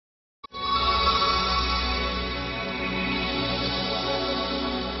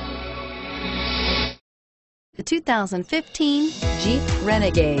2015 Jeep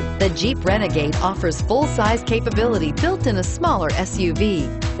Renegade. The Jeep Renegade offers full-size capability built in a smaller SUV.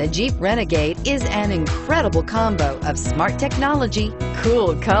 The Jeep Renegade is an incredible combo of smart technology,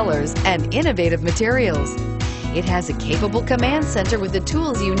 cool colors, and innovative materials. It has a capable command center with the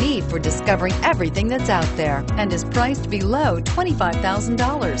tools you need for discovering everything that's out there and is priced below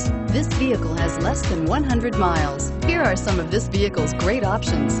 $25,000. This vehicle has less than 100 miles. Here are some of this vehicle's great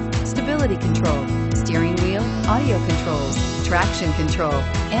options: stability control, steering wheel audio controls, traction control,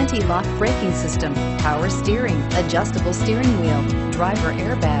 anti-lock braking system, power steering, adjustable steering wheel, driver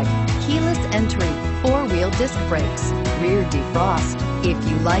airbag, keyless entry, four-wheel disc brakes, rear defrost. If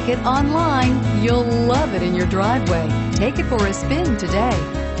you like it online, you'll love it in your driveway. Take it for a spin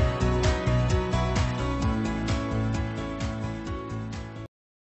today.